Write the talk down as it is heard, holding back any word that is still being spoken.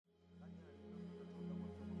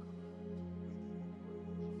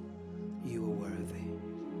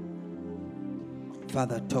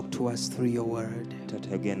Father, talk to us through your word.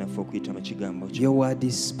 Your word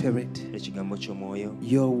is spirit.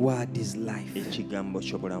 Your word is life.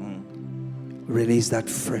 Release that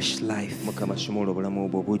fresh life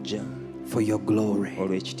for your glory.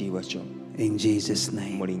 In Jesus'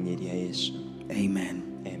 name.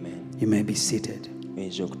 Amen. Amen. You may be seated.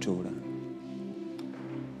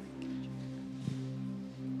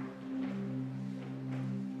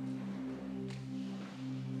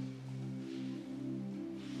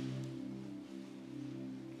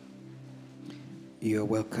 You are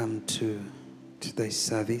welcome to today's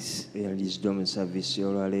service.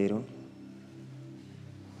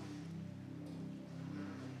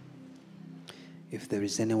 If there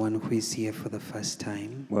is anyone who is here for the first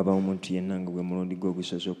time, you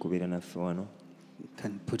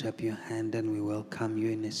can put up your hand and we welcome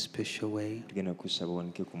you in a special way. There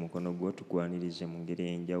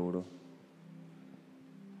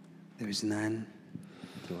is none.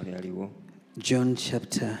 John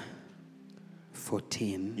chapter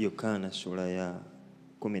 14.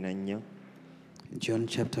 John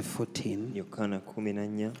chapter 14.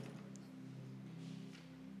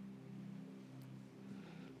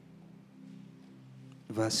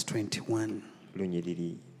 Verse 21.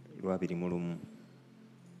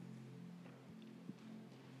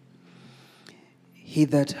 He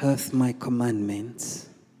that hath my commandments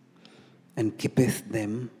and keepeth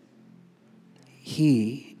them,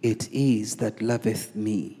 he it is that loveth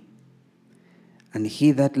me. And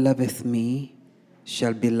he that loveth me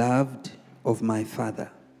shall be loved of my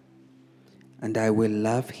Father. And I will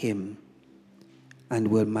love him and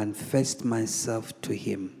will manifest myself to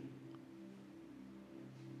him.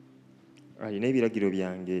 Alina ebiragiro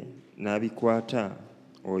byange n'abikwata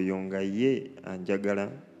oyo nga ye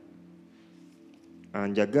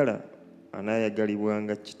anjagala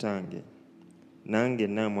anaayagalibwanga kitange, nange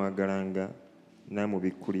naamwagalanga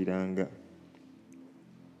naamubikkuliranga.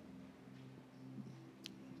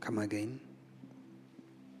 Come again.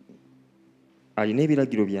 Alina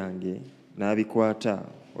ebiragiro byange n'abikwata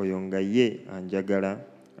oyo nga ye anjagala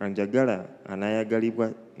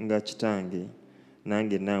anaayagalibwanga kitange,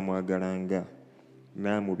 nange naamwagalanga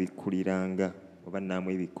naamubikkuliranga oba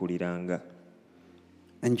naamwebikkuliranga.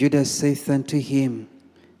 And Judas saith unto him,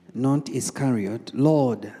 not Iscariot,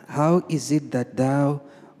 Lord, how is it that thou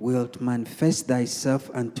wilt manifest thyself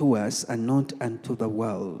unto us and not unto the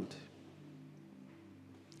world?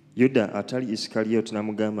 Yuda atali Iscariot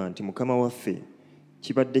n'amugamba nti, Mukama waffe,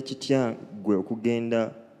 kibadde kitya gwe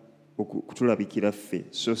okugenda okutulabikira ffe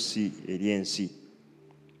so si eri ensi?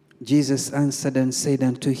 Jesus answered and said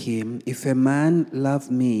unto him, If a man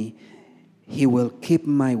love me, he will keep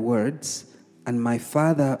my words, and my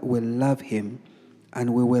Father will love him,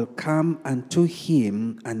 and we will come unto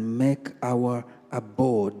him and make our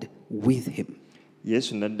abode with him.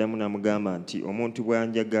 Yesu n'addamu n'amugamba nti, omuntu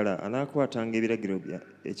bw'anjagala anaakwatanga ebiragiro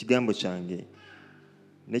ekigambo kyange,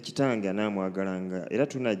 ne kitange anaamwagalanga, era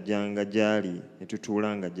tunajjanga gy'ali ne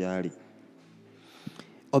tutuulanga gy'ali.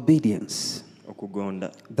 Obedience.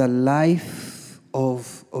 Okugonda. The life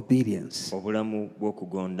of obedience. Obulamu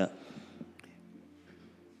bw'okugonda.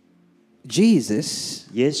 Jesus,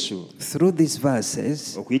 Yesu, through these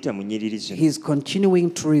verses, okuyita mu nnyiriri zino, he is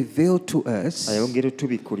continuing to reveal to us ayongera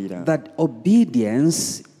otubikkulira that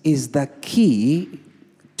obedience is the key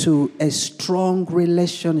to a strong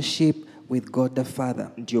relationship with God the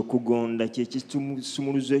Father. Nti okugonda kye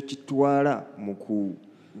kisumuluzo ekitwala mu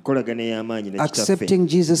nkolagana ey'amaanyi ne kitaffe. Accepting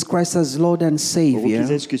Jesus Christ as Lord and Savior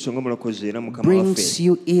brings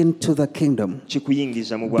you into the kingdom,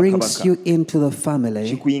 brings you into the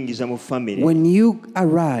family. When you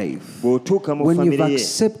arrive, when you've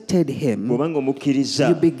accepted Him,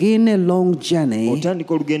 you begin a long journey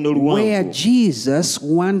where Jesus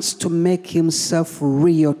wants to make Himself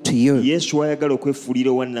real to you. He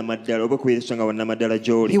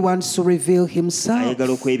wants to reveal Himself.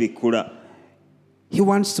 He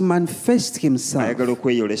wants to manifest Himself.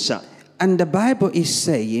 And the Bible is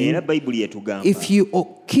saying, if you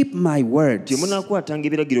keep my words, if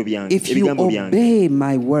you obey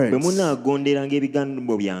my words,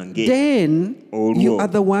 then you are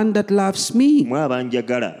the one that loves me.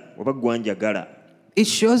 It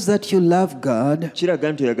shows that you love God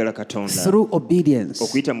through obedience.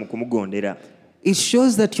 It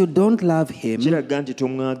shows that you don't love Him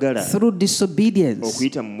through disobedience.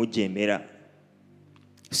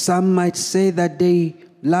 Some might say that they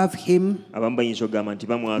love Him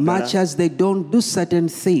much as they don't do certain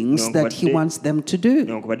things that He wants them to do.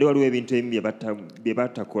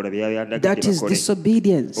 That is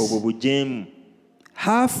disobedience.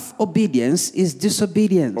 Half obedience is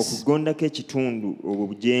disobedience. The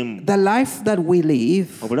life that we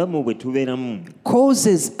live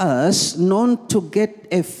causes us not to get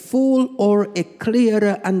a full or a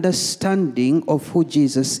clearer understanding of who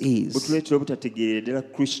Jesus is.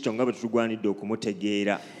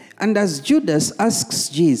 And as Judas asks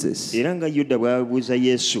Jesus,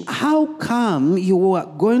 how come you are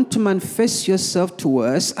going to manifest yourself to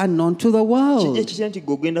us and not to the world?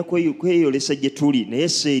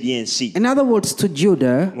 In other words, to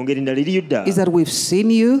Judah, is that we've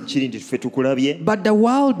seen you, but the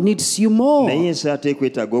world needs you more.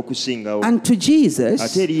 And to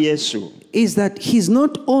Jesus, is that he's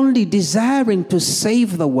not only desiring to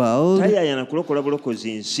save the world,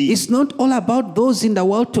 it's not all about those in the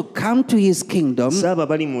world to come to his kingdom,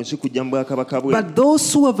 but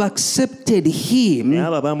those who have accepted him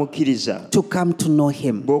to come to know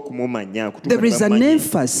him. There is an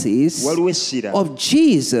emphasis of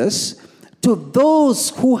Jesus to those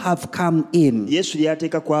who have come in,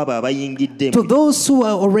 to those who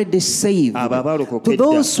are already saved, to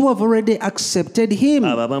those who have already accepted him.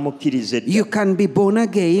 You can be born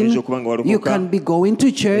again, you can be going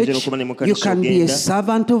to church, you can be a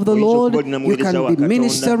servant of the Lord, you can be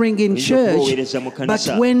ministering in church, but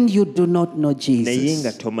when you do not know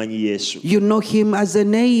Jesus, you know him as a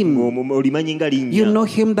name, you know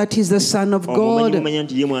him that he's the Son of God,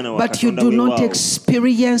 but you do not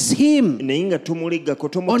experience him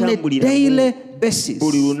on a daily basis.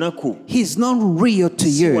 He's not real to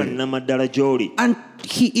you. And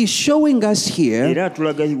he is showing us here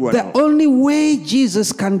the only way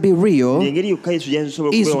Jesus can be real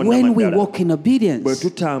is when we walk in obedience,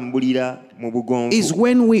 is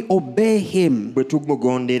when we obey him.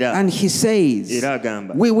 And he says,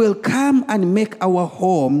 we will come and make our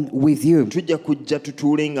home with you.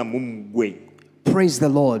 Praise the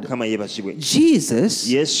Lord. Jesus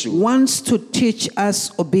wants to teach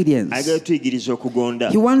us obedience.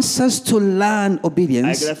 He wants us to learn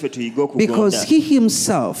obedience because he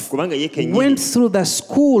himself went through the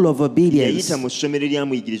school of obedience.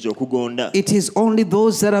 It is only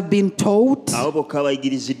those that have been taught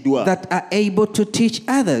that are able to teach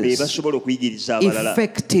others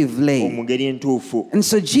effectively. And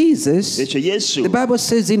so Jesus, the Bible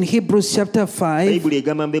says in Hebrews chapter 5,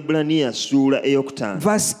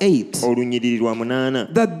 verse 8,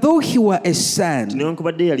 that though he were a son,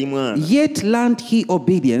 yet learned he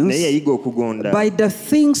obedience by the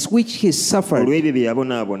things which he suffered.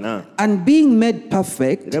 And being made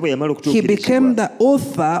perfect, he became the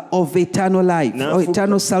author of eternal life, or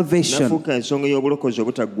eternal salvation,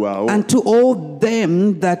 and to all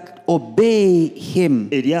them that obey him.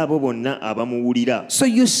 So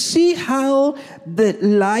you see how the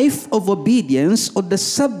life of obedience, or the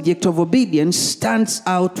subject of obedience, stands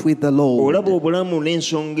out with the Lord.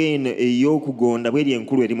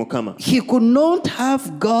 He could not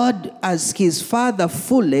have God as his father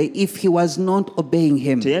fully if he was not obeying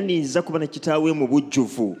him.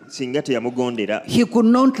 He could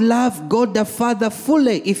not love God the Father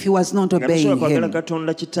fully if he was not obeying him.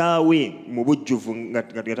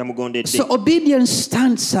 So obedience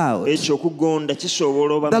stands out.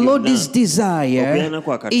 The Lord's desire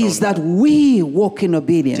is that we walk in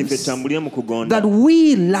obedience, that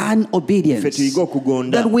we learn obedience,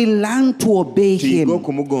 that we learn to obey him.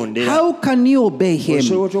 How can you obey him?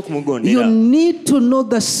 You need to know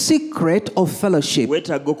the secret of fellowship.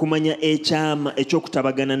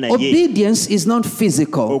 Obedience is not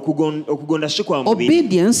physical.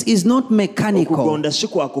 Obedience is not mechanical.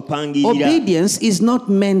 Obedience is not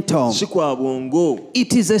mental.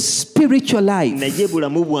 It is a spiritual life,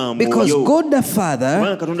 because God the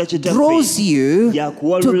Father draws you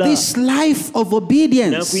to this life of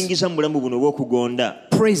obedience.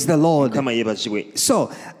 Praise the Lord.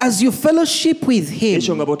 So, as you fellowship with him,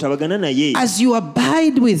 as you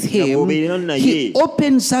abide with him, he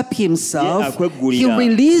opens up himself. He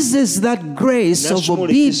releases that grace of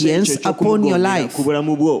obedience upon your life.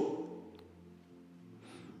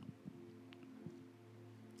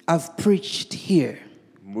 I've preached here.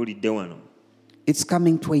 It's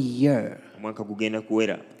coming to a year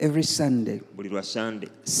every Sunday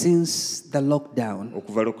since the lockdown.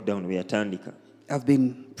 I've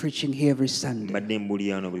been preaching here every Sunday.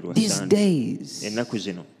 These days,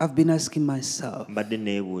 I've been asking myself,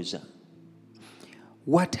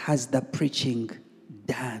 what has the preaching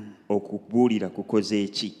done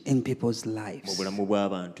in people's lives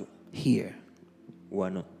here?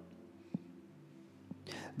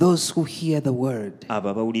 Those who hear the word,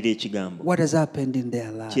 what has happened in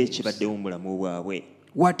their lives?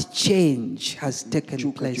 What change has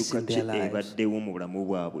taken place in their lives?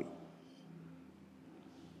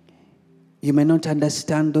 You may not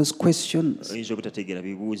understand those questions.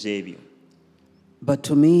 But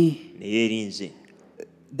to me,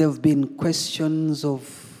 there have been questions of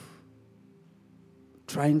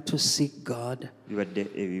trying to seek God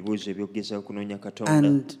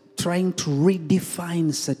and trying to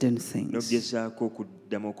redefine certain things.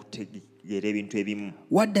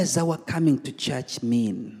 What does our coming to church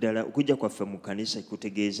mean?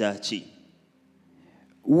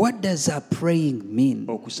 What does our praying mean?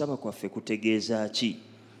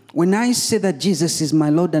 When I say that Jesus is my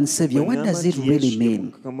Lord and Savior, what does it really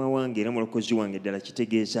mean?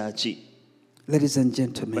 Ladies and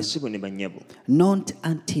gentlemen, not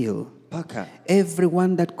until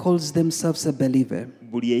everyone that calls themselves a believer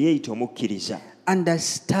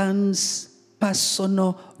understands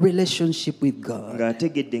personal relationship with God,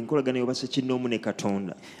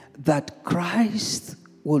 that Christ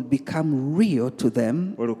will become real to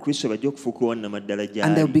them,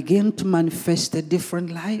 and they'll begin to manifest a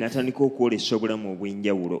different life. A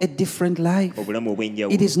different life.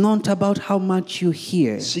 It is not about how much you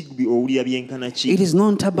hear. It is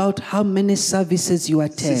not about how many services you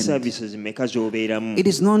attend. It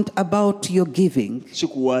is not about your giving.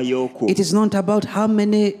 It is not about how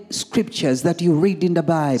many scriptures that you read in the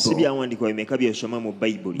Bible.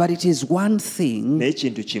 But it is one thing,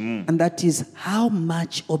 and that is how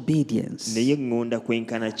much obedience do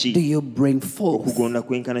you bring forth?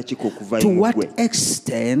 To what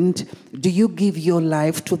extent do you give your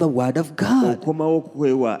life to the Word of God? To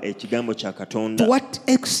what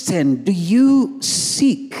extent do you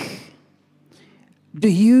seek? Do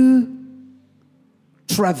you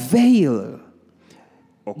travail?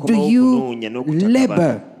 Do you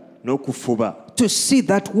labor to see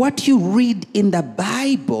that what you read in the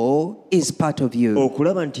Bible is part of you?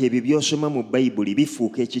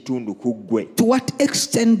 To what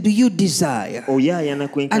extent do you desire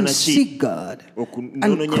and seek God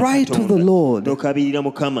and cry to the Lord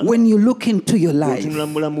when you look into your life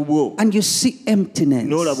and you see emptiness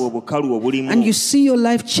and you see your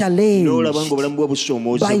life challenged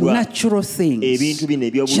by natural things,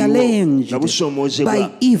 challenged by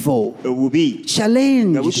evil,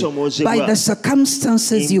 challenged by the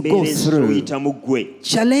circumstances you go through,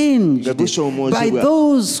 challenged by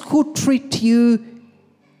those who treat you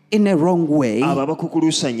in a wrong way,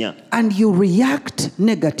 and you react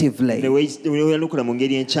negatively.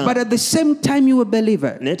 But at the same time, you are a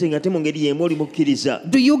believer.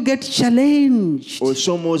 Do you get challenged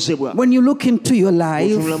when you look into your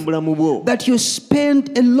life that you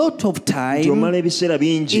spend a lot of time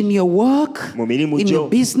in your work, in your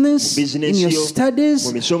business, in your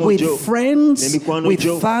studies, with friends, with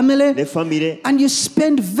family, and you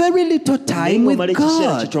spend very little time with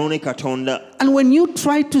God? And when you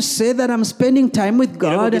try to say that I'm spending time with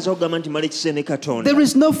God, there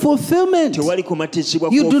is no fulfillment.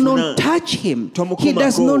 You do not touch Him. He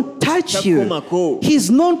does not touch you.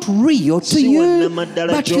 He's not real to you,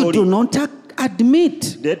 but you do not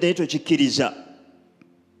admit.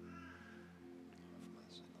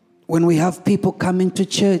 When we have people coming to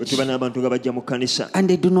church and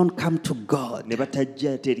they do not come to God,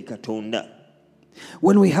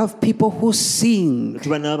 when we have people who sing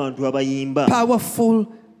powerful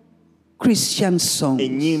Christian songs,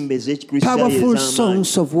 powerful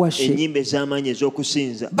songs of worship,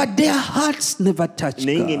 but their hearts never touch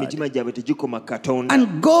God,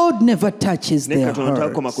 and God never touches their hearts,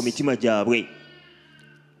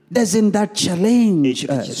 doesn't that challenge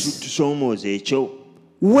us?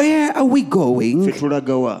 Where are we going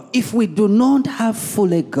if we do not have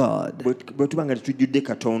fully God?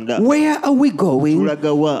 Where are we going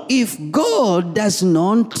if God does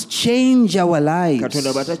not change our lives,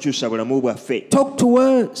 talk to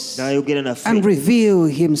us, and reveal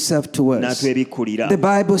Himself to us? The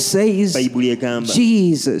Bible says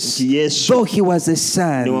Jesus, though He was a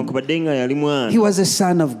son, He was a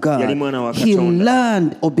son of God. He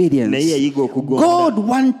learned obedience. God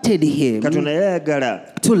wanted Him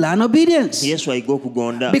to learn obedience,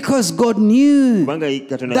 because God knew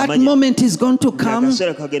that moment is going to come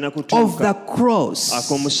of the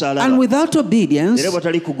cross, and without obedience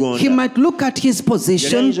He might look at His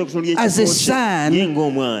position as a son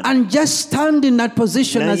and just stand in that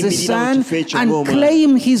position as a son and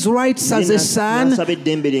claim His rights as a son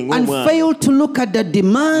and fail to look at the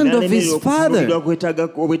demand of His Father.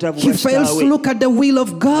 He fails to look at the will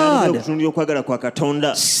of God.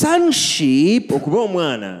 Sonship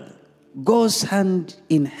goes hand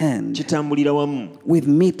in hand with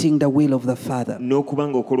meeting the will of the Father.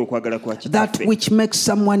 That which makes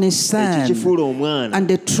someone a son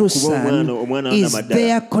and a true son is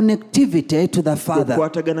their connectivity to the Father.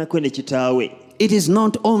 It is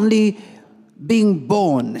not only being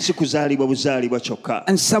born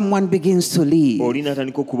and someone begins to live.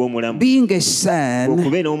 Being a son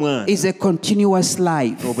is a continuous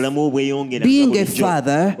life. Being a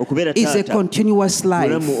father is a continuous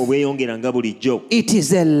life. It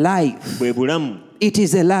is a life. It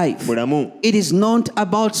is a life. It is not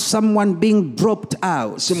about someone being dropped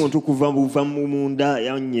out and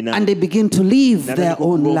they begin to live their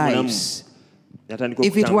own lives.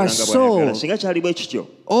 If it was so,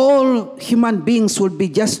 all human beings would be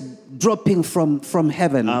just dropping from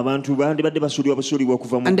heaven and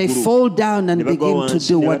they fall down and begin to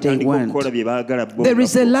do what they want. There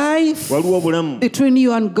is a life between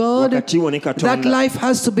you and God. That life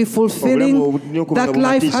has to be fulfilling. That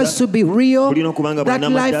life has to be real.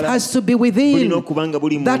 That life has to be within.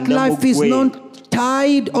 That life is not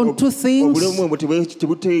tied onto things.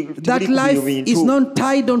 That life is not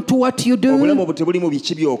tied onto what you do.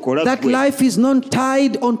 That life is not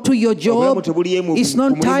tied onto your job. It's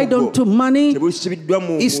not tied onto money.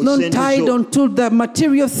 It's not tied onto the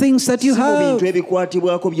material things that you have.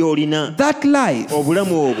 That life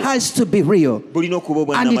has to be real.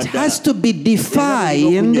 And it has to be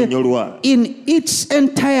defined in its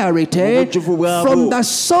entirety from the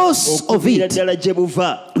source of it.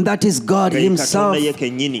 That is God Himself.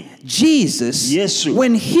 Jesus,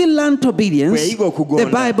 when He learned obedience, the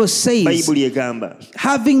Bible says,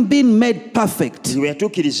 having been made perfect,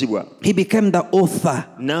 He became the author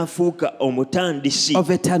of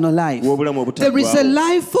eternal life. There is a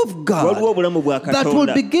life of God that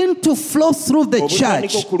will begin to flow through the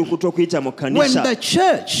church when the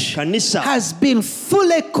church has been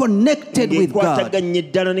fully connected with God.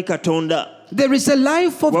 There is a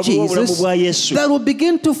life of Jesus that will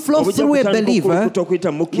begin to flow through a believer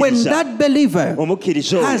when that believer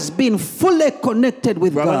has been fully connected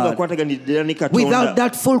with God. Without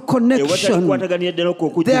that full connection,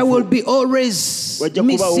 there will be always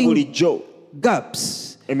missing gaps.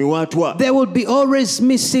 There will be always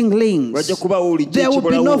missing links. There will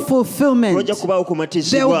be no fulfillment.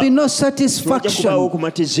 There will be no satisfaction.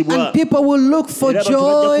 And people will look for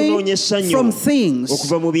joy from things.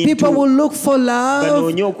 People will look for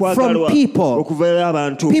love from people.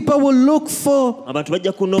 People will look for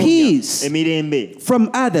peace from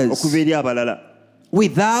others.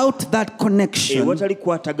 Without that connection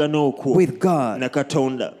with God.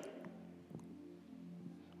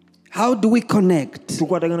 How do we connect?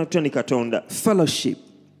 Fellowship.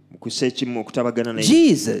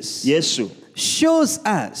 Jesus shows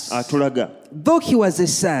us, though He was a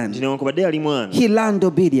son, He learned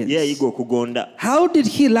obedience. How did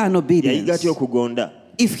He learn obedience?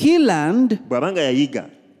 If He learned,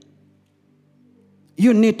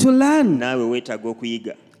 you need to learn.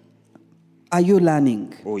 Are you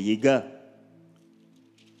learning?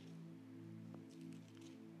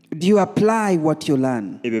 Do you apply what you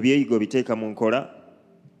learn?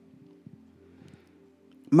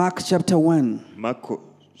 Mark chapter 1,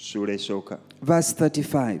 verse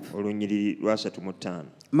 35.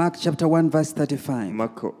 Mark chapter 1, verse 35.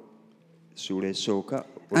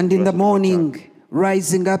 And in the morning,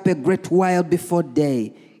 rising up a great while before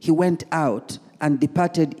day, He went out and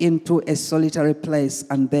departed into a solitary place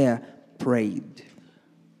and there prayed.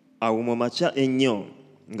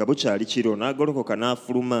 Nga bukyali kiro n'agolokoka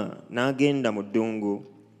n'afuluma n'agenda mu ddungu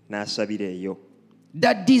n'asabira eyo.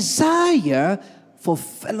 The desire for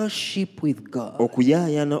fellowship with God.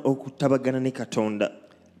 Okuyaayana okutabagana ne Katonda.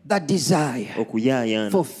 The desire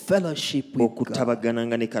for fellowship with God.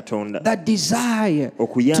 The desire to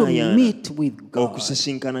meet with God.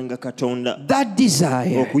 That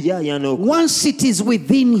desire, once it is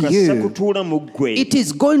within you, it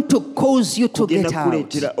is going to cause you to get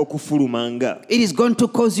out. It is going to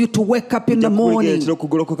cause you to wake up in the morning.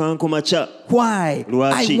 Why?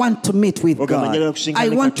 I want to meet with God. I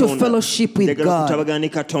want to fellowship with God.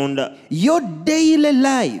 Your daily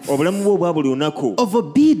life of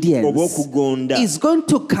obedience is going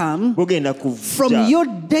to come from your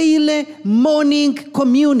daily morning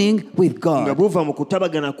communing with God.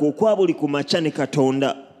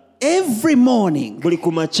 Every morning, when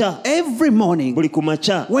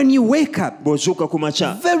you wake up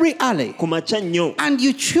very early and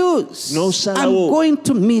you choose, I'm going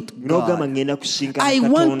to meet God. I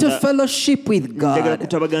want to fellowship with God.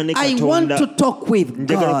 I want to talk with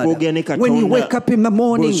God. When you wake up in the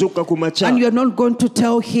morning and you're not going to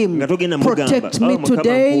tell Him, protect me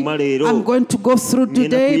today, I'm going to go through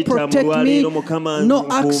today, protect me, no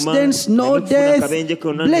accidents, no death,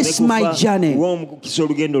 bless my journey.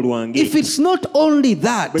 If it's not only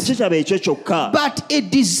that, but a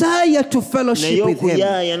desire to fellowship with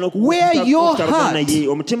Him, where your heart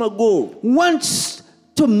wants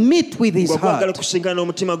to meet with his heart.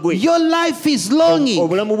 Your life is longing.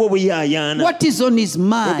 What is on his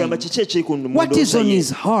mind? What is on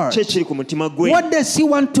his heart? What does he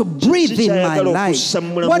want to breathe in my life?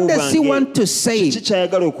 What does he want to say?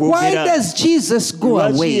 Why does Jesus go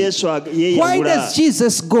away? Why does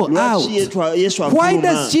Jesus go out? Why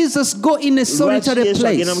does Jesus go in a solitary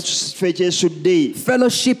place?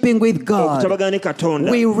 Fellowshipping with God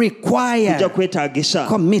will require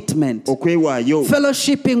commitment.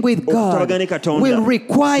 Fellowshipping with God will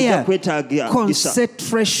require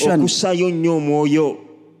concentration.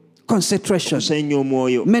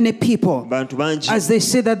 Many people, as they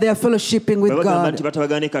say that they are fellowshipping with God,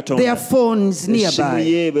 their phones nearby,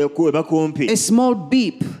 a small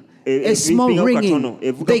beep, a small ringing,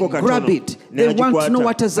 they grab it. They want to know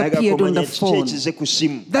what has appeared on the phone.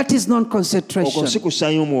 That is non-concentration.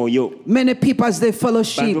 Many people, as they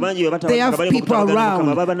fellowship, they have people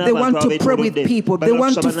around. They want to pray with people. They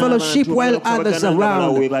want to fellowship while others are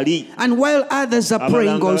around. And while others are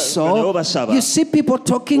praying also, you see people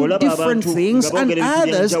talking different things, and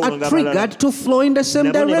others are triggered to flow in the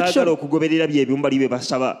same direction.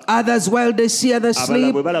 Others, while they see others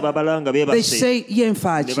sleep, they say,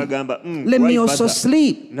 let me also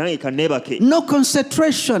sleep. No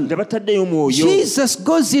concentration. Jesus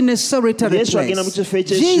goes in a solitary place.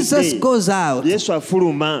 Jesus goes out.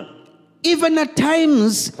 Even at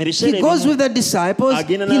times, he goes with the disciples,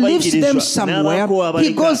 he leaves them somewhere,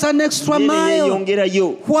 he goes an extra mile.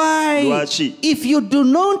 Why? If you do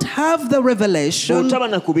not have the revelation of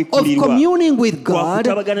communing with God,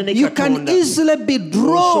 you can easily be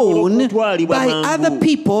drawn by other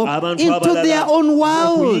people into their own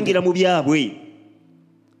world.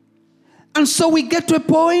 And so we get to a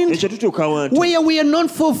point where we are not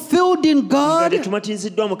fulfilled in God.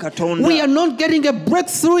 We are not getting a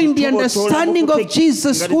breakthrough in the understanding of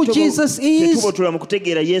Jesus, who Jesus is.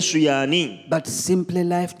 But simply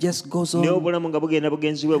life just goes on.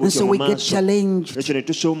 And so we get challenged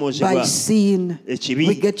by sin.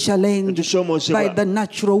 We get challenged by the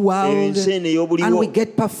natural world. And we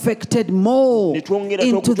get perfected more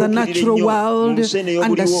into the natural world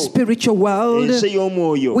and the spiritual world.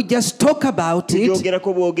 We just talk about it,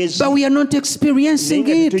 but we are not experiencing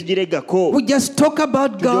it. We just talk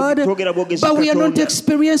about God, but we are not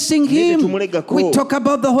experiencing Him. We talk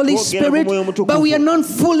about the Holy Spirit, but we are not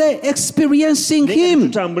fully experiencing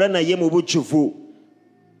Him.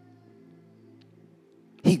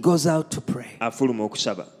 He goes out to pray.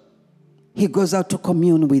 He goes out to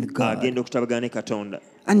commune with God.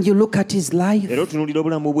 And you look at his life,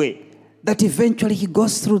 that eventually he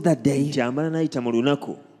goes through that day,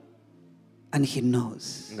 and he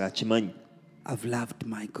knows, I've loved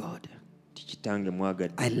my God.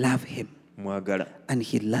 I love him, and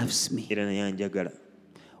he loves me.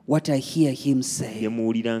 What I hear him say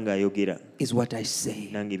is what I say.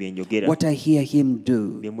 What I hear him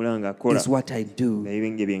do is what I do.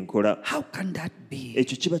 How can that be?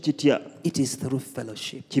 It is through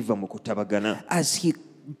fellowship. As he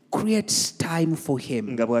creates time for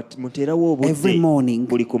him every morning,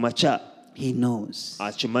 he knows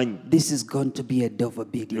this is going to be a day of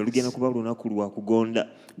obedience.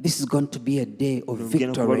 This is going to be a day of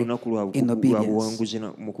victory in obedience.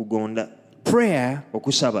 Prayer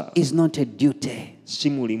is not a duty.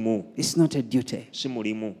 It's not a duty.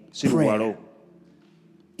 Prayer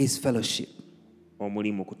is fellowship.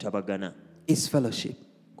 It's fellowship.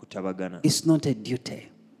 It's not a duty.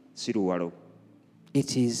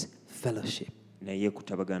 It is fellowship.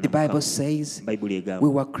 The Bible says we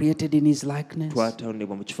were created in his likeness.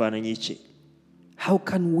 How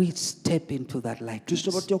can we step into that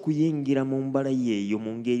likeness?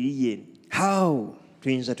 How?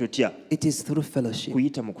 It is through fellowship.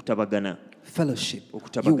 Fellowship.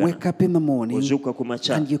 You wake up in the morning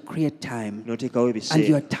and you create time and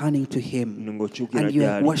you are turning to him and you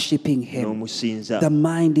are worshiping him. The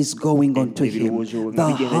mind is going on to him.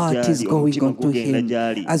 The heart is going on to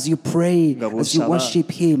him. As you pray, as you worship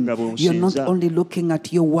him, you're not only looking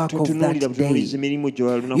at your work of that day.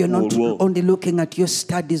 You're not only looking at your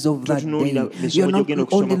studies of that day. You're not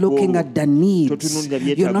only looking at the needs.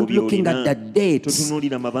 You're not looking at the dates.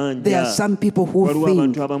 There are some people who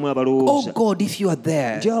think, oh God, if you are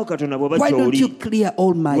there, why don't you clear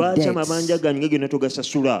all my debts?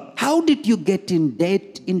 How did you get in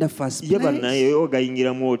debt in the first place?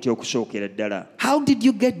 How did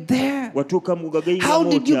you get there? How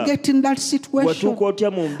did you get in that situation?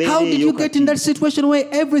 How did you get in that situation where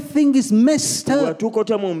everything is messed up?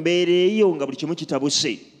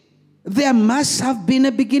 There must have been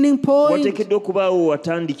a beginning point.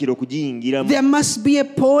 There must be a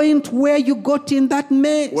point where you got in that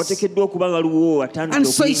mess. And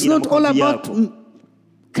so it's not all about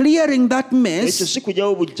clearing that mess,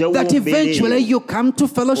 that eventually you come to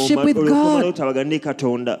fellowship with God.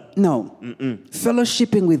 No.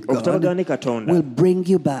 Fellowshipping with God will bring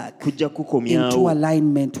you back into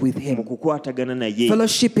alignment with Him.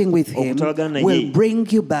 Fellowshipping with Him will bring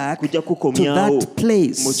you back to that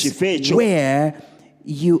place where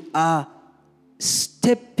you are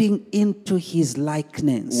stepping into His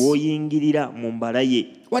likeness.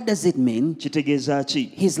 What does it mean?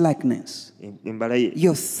 His likeness.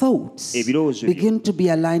 Your thoughts begin to be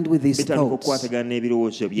aligned with His thoughts.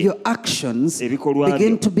 Your actions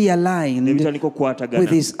begin to be aligned with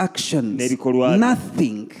His actions.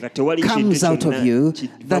 Nothing comes out of you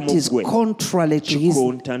that is contrary to His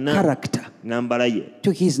character,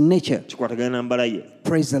 to His nature.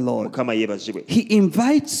 Praise the Lord. He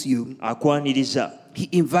invites you. He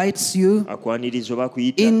invites you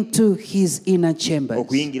into His inner chambers.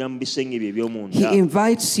 He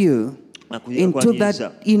invites you into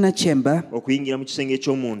that inner chamber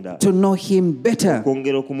to know Him better,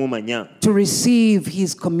 to receive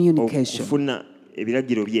His communication,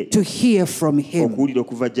 to hear from Him,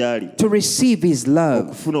 to receive His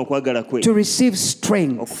love, to receive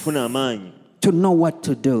strength, to know what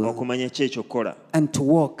to do, and to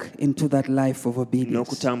walk into that life of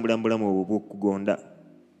obedience.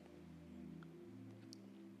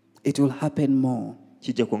 It will happen more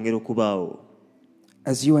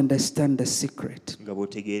as you understand the secret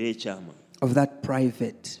of that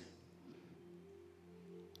private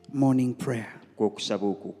morning prayer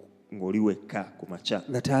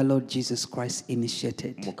that our Lord Jesus Christ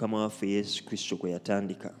initiated.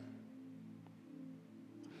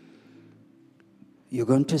 You're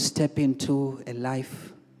going to step into a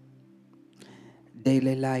life,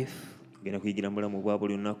 daily life,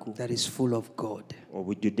 that is full of God.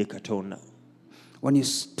 When you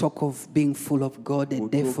talk of being full of God, a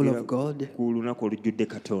day full of God,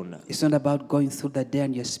 it's not about going through the day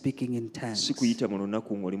and you're speaking in tongues,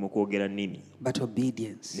 but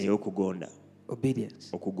obedience.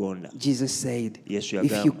 Obedience. Jesus said,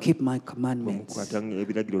 if you keep my commandments,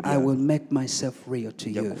 I will make myself real to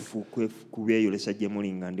you.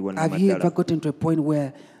 Have you ever gotten to a point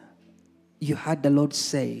where you heard the Lord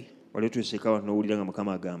say,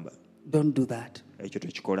 don't do that,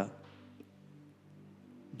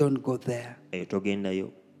 don't go there,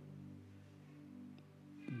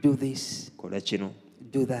 do this,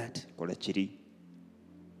 do that?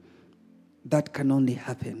 That can only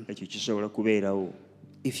happen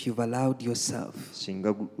if you've allowed yourself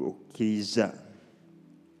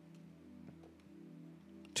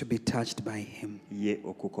to be touched by Him,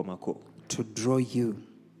 to draw you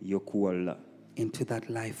into that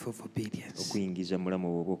life of obedience.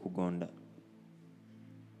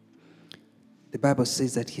 The Bible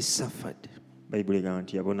says that He suffered.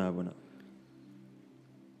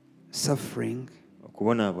 Suffering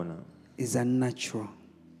is unnatural,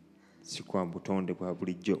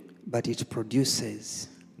 but it produces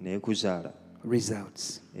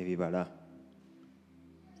results.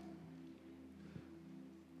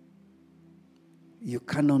 You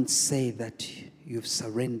cannot say that you've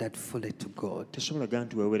surrendered fully to God.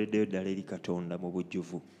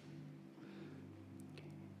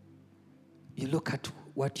 You look at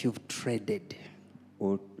what you've traded.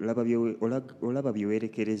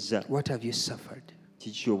 What have you suffered?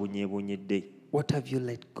 What have you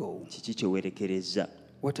let go?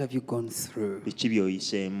 What have you gone through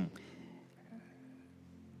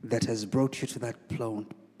that has brought you to that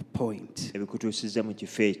point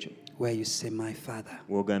where you say, my Father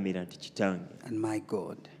and my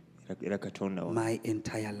God, my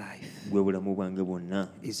entire life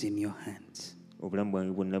is in your hands.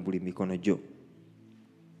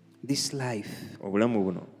 This life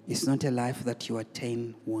is not a life that you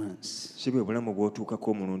attain once,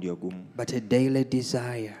 but a daily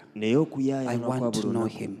desire. I want to know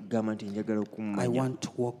Him. I want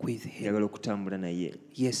to walk with Him.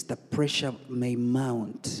 Yes, the pressure may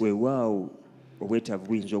mount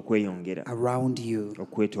around you,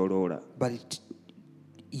 but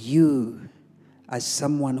you, as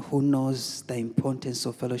someone who knows the importance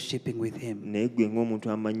of fellowshipping with Him,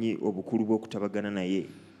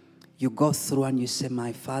 you go through and you say,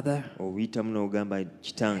 my Father,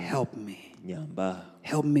 help me.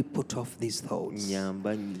 Help me put off these thoughts.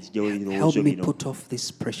 Help me put off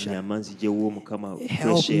this pressure.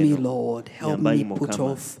 Help me, Lord. Help me put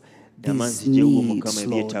off these needs,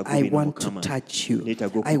 Lord. I want to touch you.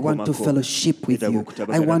 I want to fellowship with you.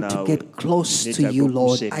 I want to get close to you,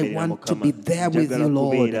 Lord. I want to be there with you,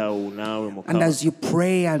 Lord. And as you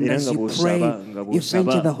pray and as you pray,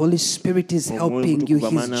 eventually the Holy Spirit is helping you.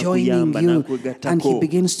 He's joining you and He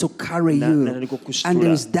begins to carry you. And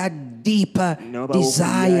there is that deeper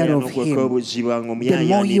desire of Him. The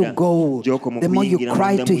more you go, the more you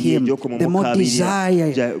cry to Him, the more desire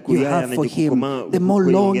you have for Him, the more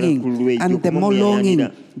longing, and the more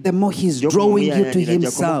longing, the more He's drawing you to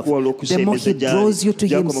Himself. The more He draws you to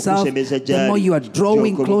Himself, the more you are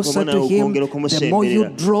drawing closer to Him. The more you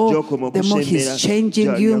draw, the more He's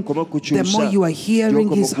changing you. The more you are hearing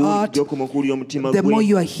His heart, the more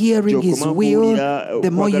you are hearing His will, the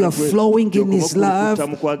more you are flowing in His love,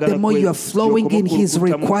 the more you are flowing in His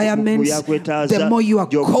requirements, the more you are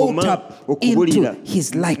caught up into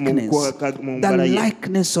His likeness. The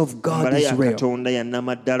likeness of God is real.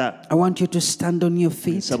 I want you to stand on your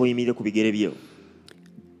feet. I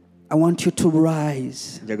want you to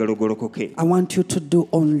rise. I want you to do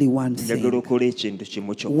only one thing.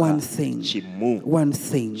 One thing. One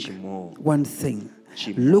thing. One thing.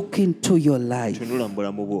 Look into your life.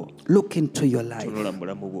 Look into your life.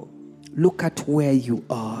 Look at where you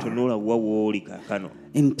are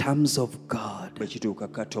in terms of God.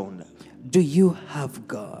 Do you have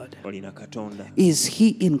God? Is He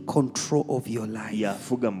in control of your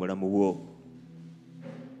life?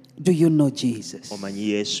 Do you know Jesus?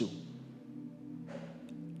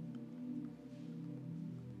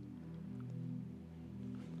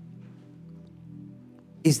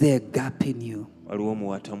 Is there a gap in you?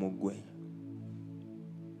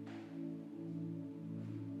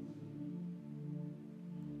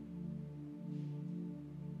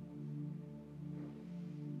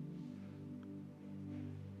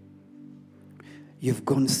 You've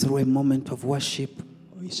gone through a moment of worship.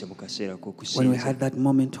 When we had that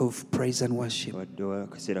moment of praise and worship,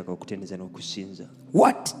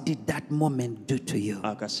 what did that moment do to you?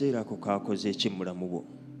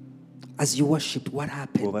 As you worshipped, what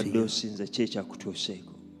happened to you?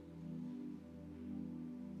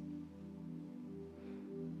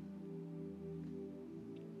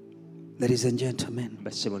 Ladies and gentlemen,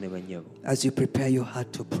 as you prepare your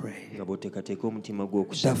heart to pray,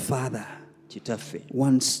 the Father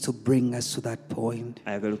wants to bring us to that point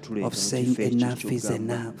of saying enough is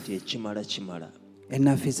enough.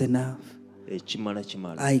 Enough is enough.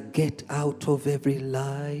 I get out of every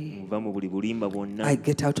lie. I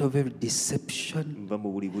get out of every deception.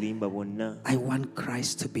 I want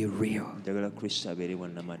Christ to be real.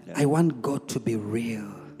 I want God to be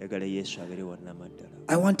real.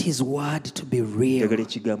 I want His word to be real.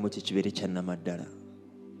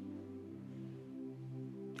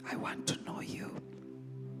 I want to know you.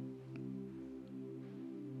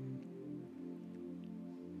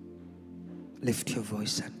 Lift your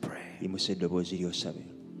voice and pray.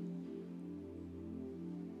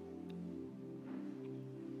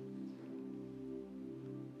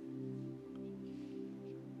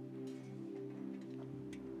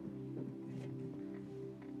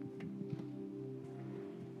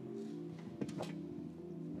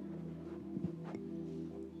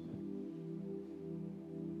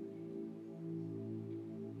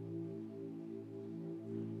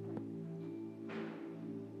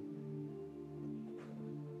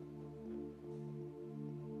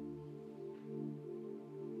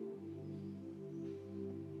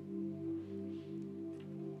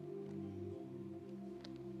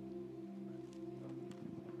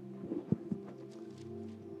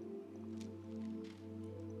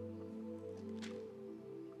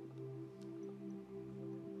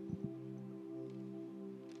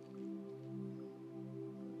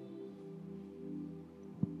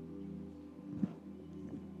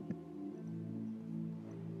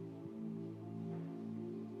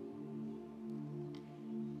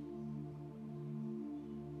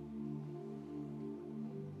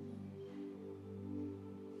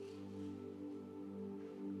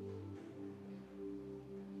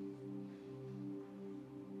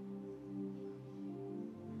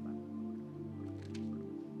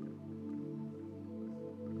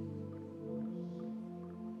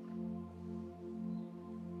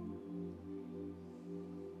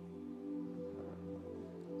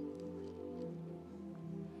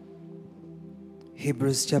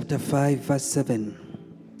 Hebrews chapter 5 verse 7.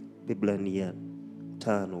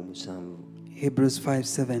 Hebrews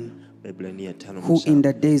 5:7. Who in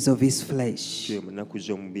the days of his flesh,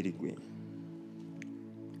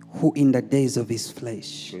 who in the days of his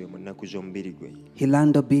flesh. He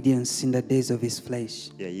learned obedience in the days of his flesh.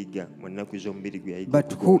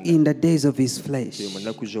 But who in the days of his flesh,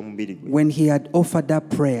 when he had offered up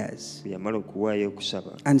prayers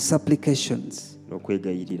and supplications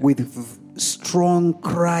with strong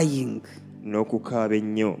crying,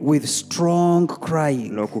 with strong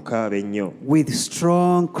crying, with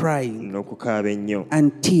strong crying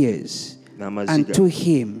and tears, and to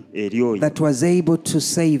him that was able to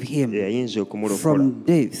save him from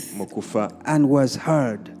death and was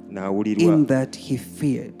heard in that he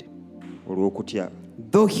feared.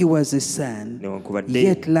 Though he was a son,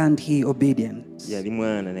 yet learned he obedience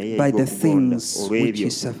by the things which he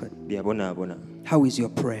suffered. How is your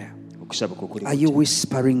prayer? Are you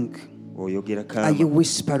whispering? Are you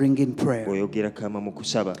whispering in prayer?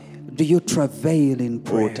 Do you travail in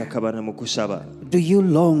prayer? Do you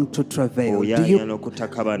long to travail?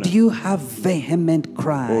 Do you have vehement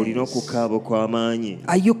cries?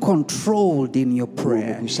 Are you controlled in your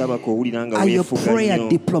prayer? Are your prayer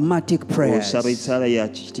diplomatic prayers?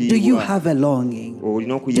 Do you have a longing?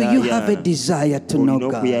 Do you have a desire to know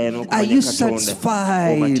God? Are you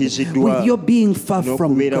satisfied with your being far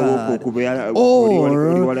from God?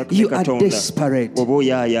 Or you are desperate?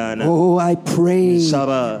 Oh, I pray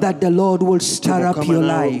that the Lord will stir up your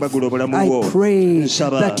life. I pray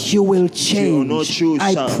that you will change.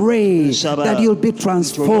 I pray that you'll be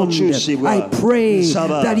transformed. I pray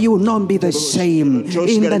that you will not be the same.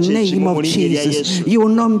 In the name of Jesus, you will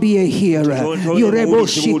not be a hearer.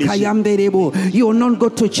 You will not go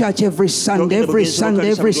to church every Sunday, but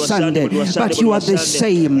you are the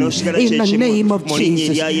same. In the name of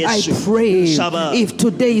Jesus, I pray if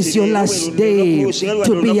today is your last day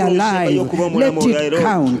to be alive, let it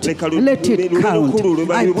count. Let it count.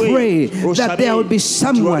 I pray that there will be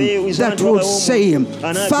someone that will say,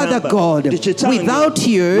 Father God, without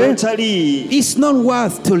you, it's not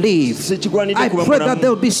worth to live. I pray that there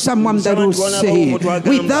will be someone that will say,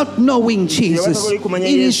 without knowing Jesus,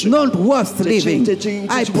 it is not worth living.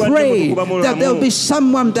 I pray that there will be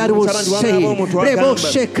someone that will say,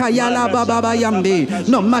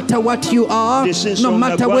 no matter what you are, no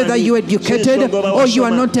matter whether you're educated or you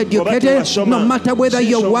are not educated, no matter whether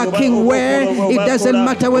you're working where, it doesn't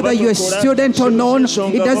matter whether you're a student or not,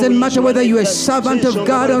 it doesn't matter whether you're a servant of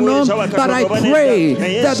God or not, but I pray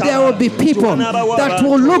that there will be people that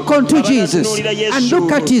will look unto Jesus and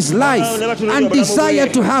look at his life and desire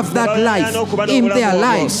to have that life in their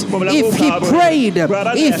lives. If he prayed,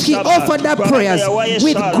 if he offered up prayers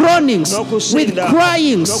with groanings, with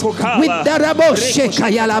cryings, with darabo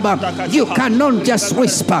shekayalaba, you cannot just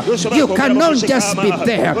whisper. You cannot just be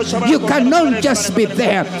there. You cannot just be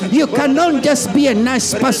there. You cannot just be a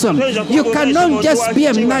nice person. You cannot just be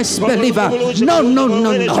a nice believer. No.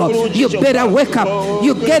 You better wake up.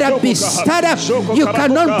 You gotta be stirred up. You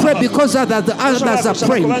cannot pray because others are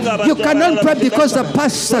praying. You cannot pray because the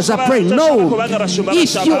pastors are praying. No.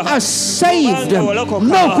 If you are saved,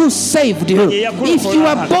 know who saved you. If you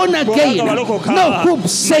are born again, know who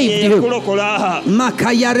saved you.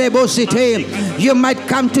 You might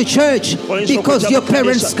come to church because your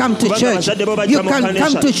parents come to church. You can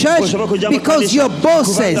come to church because your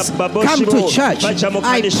bosses come to church.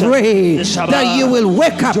 I pray that you will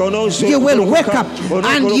wake up. You will wake up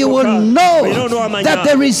and you will know that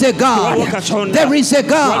there is a God. There is a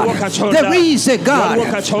God. There is a God.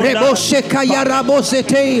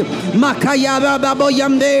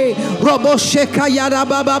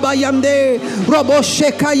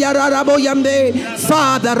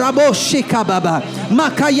 Father, Raboshika Baba,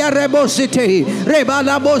 Makaya Rebosite,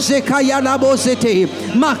 Rebala Bosekaya Labosite,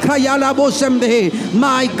 Makaya Labosende.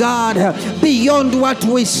 My God, beyond what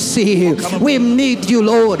we see, we need you,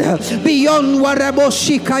 Lord. Beyond what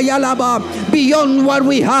Raboshika Yalaba, beyond what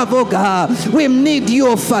we have, oh God, we need you,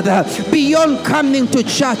 oh Father. Beyond coming to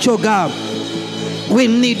church, oh God, we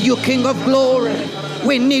need you, King of Glory.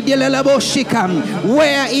 We need you, Lelaboshikam.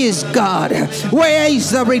 Where is God? Where is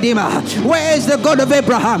the Redeemer? Where is the God of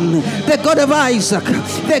Abraham? The God of Isaac?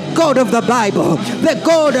 The God of the Bible? The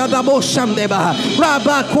God of the Boshamdeba?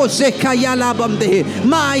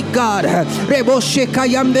 My God.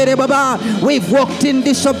 We've walked in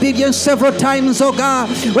disobedience several times, oh God.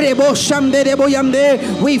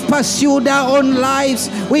 We've pursued our own lives.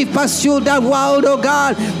 We've pursued our world, oh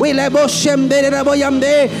God.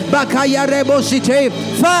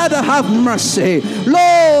 Father, have mercy.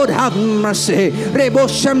 Lord, have mercy.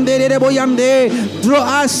 Draw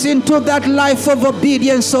us into that life of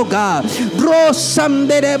obedience, oh God. Draw some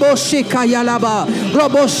derebo shikayalaba.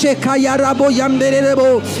 Robo shikayarabo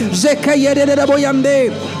yamderebo. Zekayerebo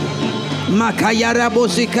yamde. Makayara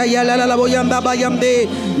bozikaya la la boyamba bayambe.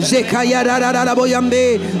 Zekayara la la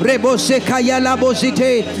boyambe. Rebo sekaya la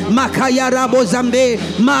bozite. Makayara bozambe.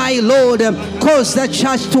 My Lord, cause the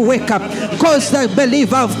church to wake up. Cause the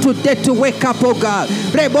believer of today to wake up, oh God.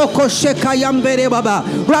 Reboko shekayambe baba.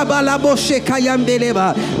 Rabalabo shekayambe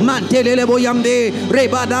leba. Mantelele boyambe.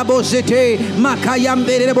 Rebada bozite.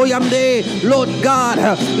 Makayambe boyambe. Lord God,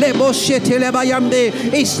 lebo shetele bayambe.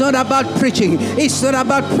 It's not about preaching. It's not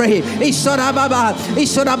about praying. It's not about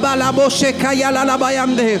it's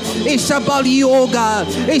about you, oh God.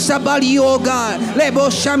 It's about you, oh God.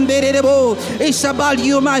 It's about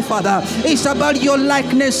you, my Father. It's about your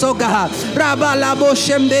likeness, oh God. Rabalabo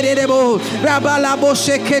shemberebo. Rabalabo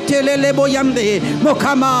sheketelelebo yamde.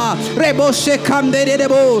 Mokama rebo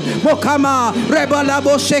shekamberebo. Mokama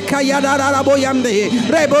rebalabo shekayarabo yamde.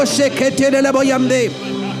 Rebo sheketelelebo yamde.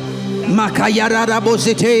 Makayara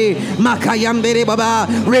rabozite, makayambere baba.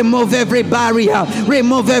 Remove every barrier.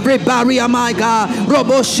 Remove every barrier, my God.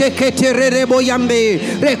 Robo shekete rebo yambe.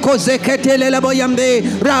 Rekozekete lebo yambe.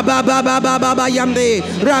 Rababa baba yambe.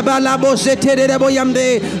 Rabalabo zete rebo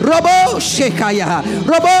yambe. Robo shekaya.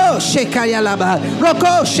 Robo shekaya laba.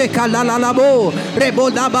 Roko shekala labo. Rebo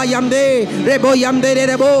daba yambe. Rebo yambe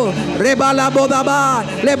rebo. Rebalabo daba.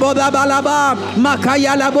 Lebo daba laba.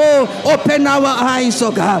 Makaya labo. Open our eyes,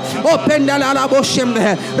 oh God. Open the labo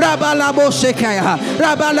shembe, rabalabo sekaya,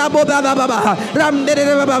 rabalabo baba,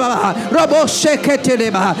 ramdere baba, robo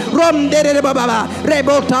seketeleba, romdere baba,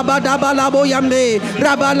 rebota badabalabo yambe,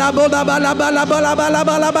 rabalabo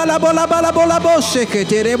balabalabo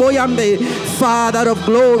seketelebo yambe. Father of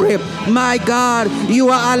glory, my God, you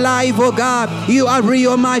are alive, oh God. You are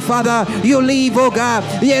real, my Father. You live, oh God.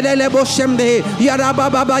 Yelelebo shembe,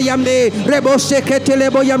 yarababa yambe, rebo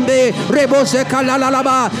seketelebo yambe, rebo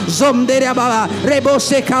sekalalaba, zomdere baba, rebo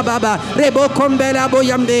sekababa, rebo kombela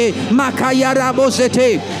boyamde, makayara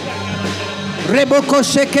bozete. Reboko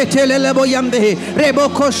sheketele lebo yambe,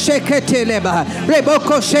 reboko sheketele ba,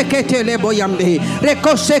 reboko sheketele bo yambe,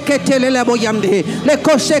 reko sheketele lebo yambe,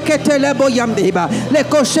 leko sheketele bo yambe ba,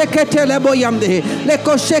 leko sheketele bo yambe,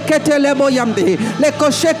 leko sheketele bo yambe,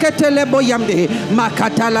 leko sheketele bo yambe,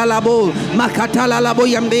 makatala labo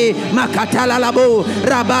yambe, makatala labo,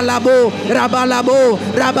 rabalabo,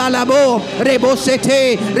 rebo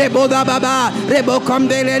sete, rebo da baba, rebo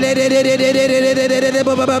kombele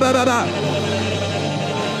baba.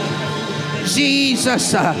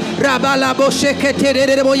 Jesus, Rabalabo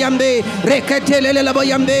Shekete Boyambe, Rekatele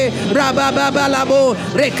Boyambe, Rababalabo,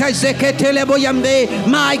 Rekazekete Boyambe,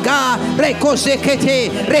 my God, Rekozekete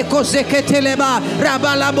Leba,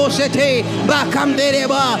 Rabalabo Sete,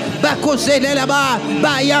 Bakamdereba, Bakozeleba,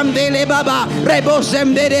 Bayamdele Baba,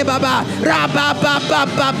 Rebozemde Baba,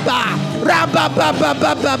 Rabababa.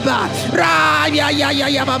 Rabababababa,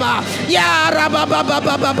 ya baba, ya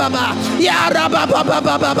rabababababa, ya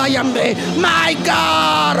rabababababa yambe. My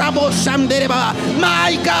God, Raboshamde baba,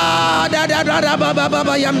 my God,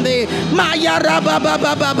 rababababa yambe, my ya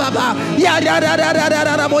rabababababa, ya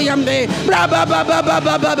raboyambe,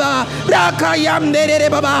 rabababababa, rakayamde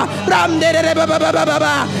baba, ramde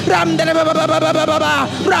baba, ramde baba,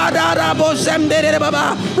 raboshamde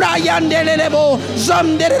baba, rayande lebo,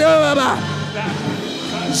 zomde baba.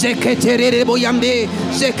 Zeketere boyambe,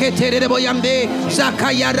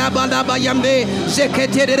 Zakayara balabayambe,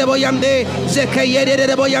 Zeketere boyambe,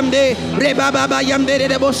 Zekayere boyambe, Rebaba yambe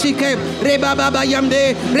rebosike, Rebaba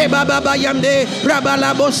yambe,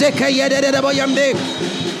 Rabalabo Zekayere boyambe.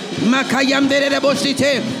 Makayambe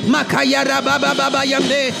rebosite, Makayara baba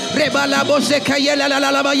yambe, Rebalabo Zekayela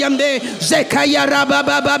la yambe, Zekayara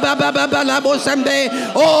baba labosambe.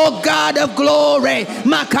 Oh God of glory,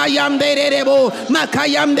 Makayambe rebo,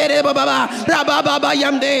 Makayambe rebo baba, Rababa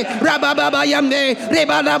yambe,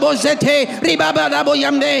 Rebalabo zete, Ribalabo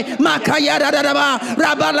yambe, Makayara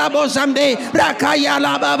Rabalabo zambe,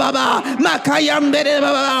 Rakayala baba, Makayambe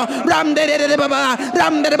baba, Ramde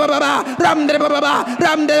baba,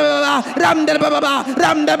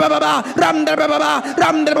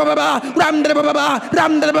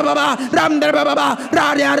 Ramde baba,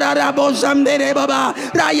 Raya bozamde baba,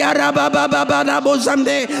 Raya baba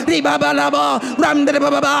bozamde, Ribaba labo, Ramde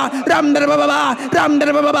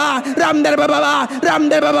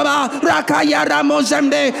baba, Rakaya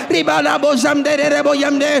ramozamde, Ribala bozamde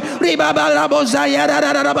reboyamde, Ribaba labo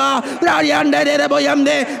zayara raba, Rayande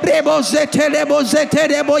reboyamde, Rebozete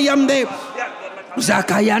reboyamde.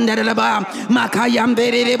 Zakayandereba,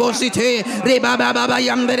 Makayamde Bosite, Reba Baba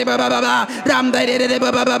Yamde Baba, Ramde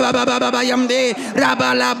Baba Yamde,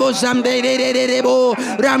 Rabala Bozamde Rebo,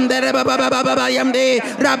 Ramde Baba Yamde,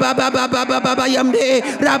 Rababa Yamde,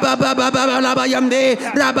 Rababa Yamde,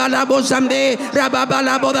 Rabala Bozamde,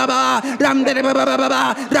 Rabala Bodaba, Ramde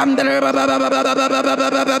Baba, Ramde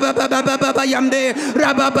Baba Yamde,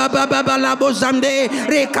 Rababa Bozamde,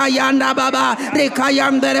 Rekayanda Baba,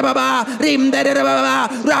 Rekayamde Baba, Rimde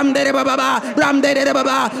Ramdere Baba, Ramdere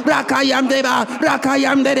Baba, Rakayamdeba,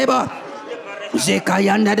 Rakayamdeba.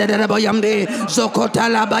 Zekayanda de Bayamde,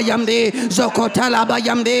 Zokotala Bayamde, Zokotala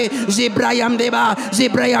Bayamde, Zibrayam deba,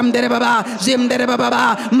 Zibrayam de Baba, Zim de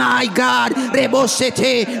Baba, my God,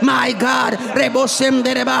 Rebosete, my God, Rebosem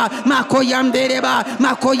de Reba, Makoyam de Reba,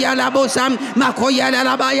 Makoyala Bosam,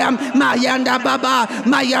 Makoyala Bayam, Mayanda Baba,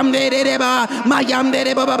 Mayam de Reba, Mayam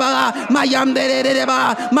de Baba, Mayam de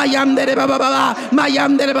Reba, Mayam de Baba,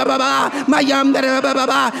 Mayam de Baba, Mayam de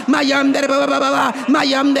Baba, Mayam de Baba,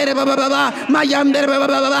 Mayam de Baba, Mayamder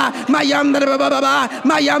Baba, Mayamder Baba,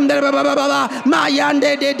 Mayamder Baba,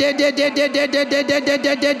 Mayande de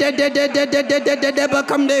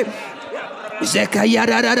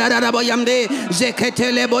Zekayara boyamde,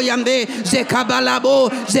 Zeketele boyamde, Zekabalabo,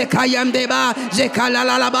 Zekayamdeba,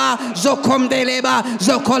 Zekalalaba, Zokomdeleba,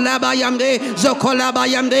 Zokolabayamde,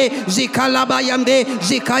 Zokolabayamde, Zikalabayamde,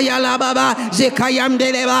 Zikayalababa,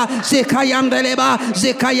 Zekayamdeleba, Zekayamdeleba,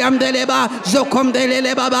 Zekayamdeleba,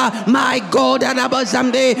 Zokomdeleba, my God,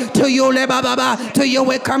 Alabazamde, to you lebaba, to you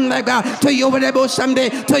we come lega, to you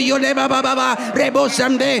Rebosamde, to you lebaba,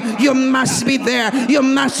 Rebosamde, you must be there, you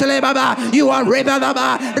must lebaba, you are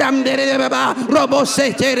Rebaba, Ramde Baba,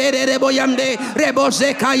 Robosete Reboyamde,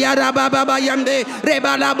 Rebose Kayara Baba Yamde,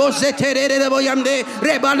 Rebalabosete Reboyamde,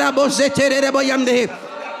 Rebalabosete Reboyamde.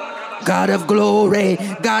 God of glory,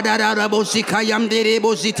 God Arabozikayam de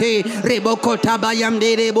Rebosite, Rebokotabayam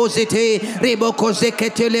de Rebosite,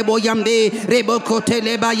 Rebokozeketele boyamde,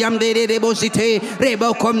 Rebokotele bayam de Rebosite,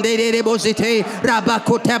 Rebokom de Rebosite,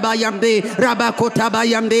 Rabakotabayamde,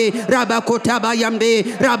 Rabakotabayamde, Rabakotabayamde,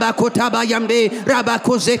 Rabakotabayamde,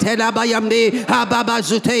 Rabakozetela bayamde,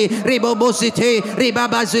 Hababazute, Rebobosite,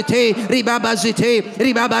 Ribabazite, Ribabazite,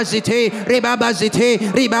 Ribabazite, Ribabazite,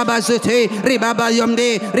 Ribabazite,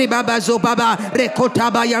 Ribabayamde, Ribaba. Zobaba,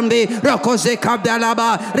 Rekotaba Yamde, Rokoze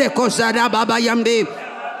Kabdalaba, Rekozada Baba Yamde.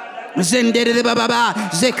 Zendere Baba,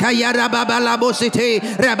 Zekayara Baba Labosite,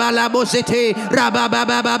 Rabalabosite, Rababa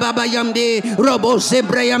Baba Yamde, Robo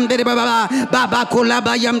Zebrayam de Baba, Baba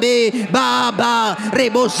Kolaba Yamde, Baba,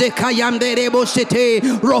 Rebo Zekayamde Rebosite,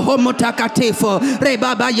 Rohomotakatefo,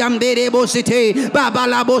 Rebaba Yamde Rebosite, Baba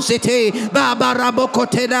Labosite, Baba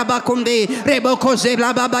Rabokote Rabakunde, Rebokoze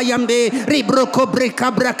Baba Yamde, Ribroko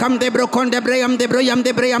Breka Brakam de Brokon de Brayam de Brayam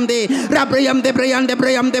de Brayam de Rabriam de Brayam de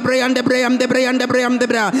Brayam de Brayam de Brayam de Brayam de Brayam de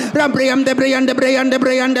Bra. Rabriam de Brian de Brian de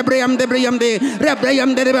Brian de Brian de Brian de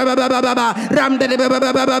Rabriam de Baba Ram de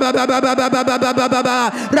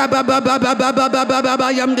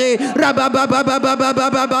Baba Yam de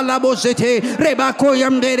Rababa Labosete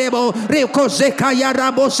Rebakoyam de Rebo Rekozekaya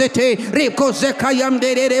Rabosete Rekozekayam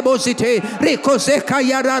de Rebosite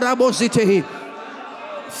Rekozekaya Rabosite.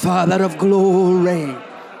 Father of glory,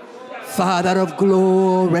 Father of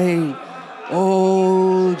glory,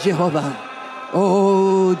 oh Jehovah,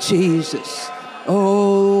 oh Jesus,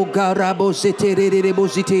 oh Garabosite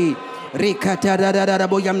Rebosite,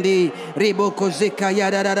 Rikataraboyamde,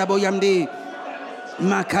 Rebokozekayaraboyamde,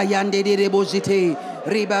 Makayande Rebosite,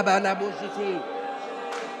 Ribaba Labosite,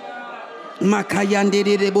 Makayande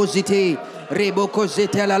Rebosite,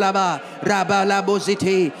 Rebokozete Lalaba,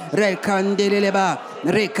 Rabalabosite, Rekandeleba,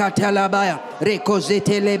 Rekatalabaya,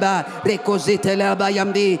 Rekozeteleba,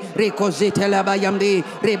 Rekozetelabayamdi, Rekozetelabayamdi,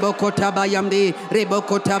 Rebokotabayamdi,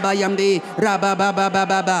 Rebokotabayamdi,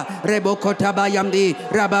 Rabababa, Rebokotabayamdi,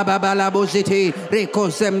 Rababalabosite,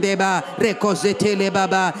 Rekozemdeba,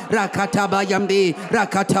 Rekozetelebaba, Rakatabayamdi,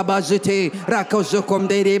 Rakatabazite,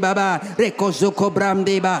 Rakozokomde Baba,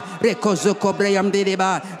 Rekozokobramdeba,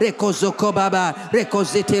 Rekozokobrayamdeba, Rekozokobaba,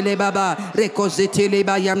 Rekozetelebaba,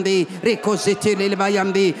 Rekozetelebayamdi,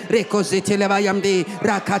 Rekozetelebayamdi, Rekozetelebayamdi,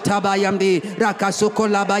 Rakatabayamdi,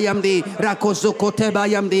 Rakasokolabayamdi,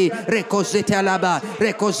 Rakozokotebayamdi, Rekozetelaba,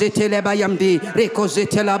 Rekozetelebayamdi,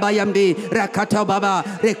 Rekozetelabayamdi, Rakatababa,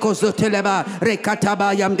 Rekozoteleba,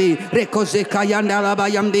 Rekatabayamdi,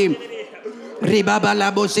 Rekozekayandalabayamdi,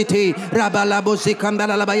 Ribabalabositi,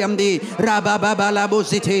 Rabalabosikandalayamdi,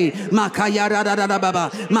 Rabababalabositi,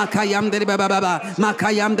 Makayarababa, Makayam de Baba,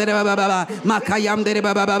 Makayam de Baba, Makayam de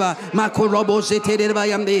Baba, Makurobositi de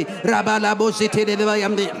Bayamdi, Rabalabositi de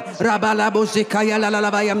Bayamdi, Rabalabosika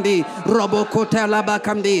Yalabayamdi, Robokota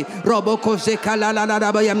Labakamdi, Robokoseka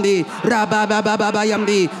Lalabayamdi,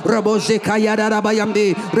 Rabababayamdi, Robosika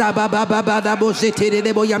Yarabayamdi, Rababababositi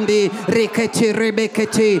de Boyamdi, Riketi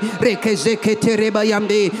Rebeketi, Rekezekete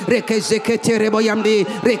Rebayamdi, Rekezekete Reboyamdi,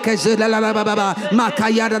 Rekezelalababa,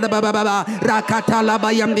 Makayada Baba, Rakatala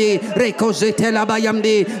Bayamdi, Rekozetela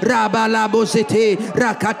Bayamdi, Rabalabositi,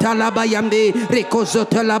 Rakatala Bayamdi,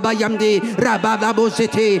 Rekozotela Bayamdi,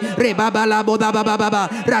 Rabalabositi, Rebabalabo Baba,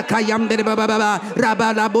 Rakayam de Baba,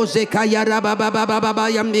 Rabalabozekaya Rabababa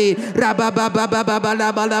Yamdi, Rabababa,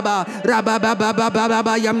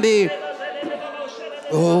 Rabababa Yamdi.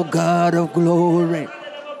 Oh God of glory,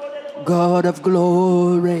 God of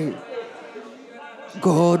glory,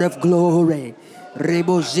 God of glory,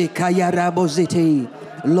 Rebozikaya Raboziti.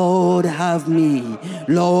 Lord, have me.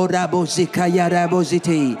 Lord, Abozikaya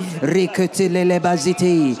Raboziti, Rikotilele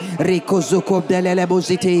Baziti, Rikozuko Delele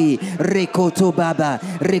Boziti, Rikoto Baba,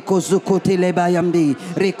 Rikozuko Telebayamdi,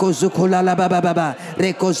 Rikozuko Lala Baba,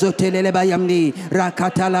 Rikozotelele Bayamdi,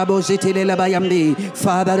 Rakatala Boziti Lebayamdi.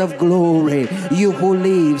 Father of glory, you who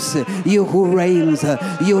lives, you who reigns,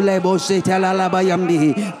 you Lebozitala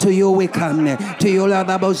Bayamdi, to you we come, to you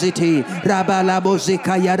Laboziti,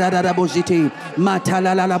 Rabalabozikaya Raboziti,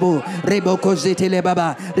 Matala. Rebokozete le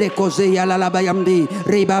baba, Rekoze yala bayamdi,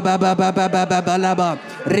 Rebaba baba baba baba laba,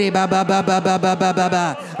 Rebaba baba baba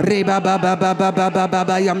baba, Rebaba baba baba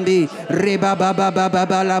baba yamdi, Rebaba baba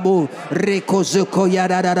baba labu, Rekozuko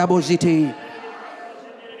yada raboziti.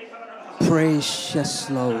 Precious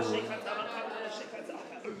Lord.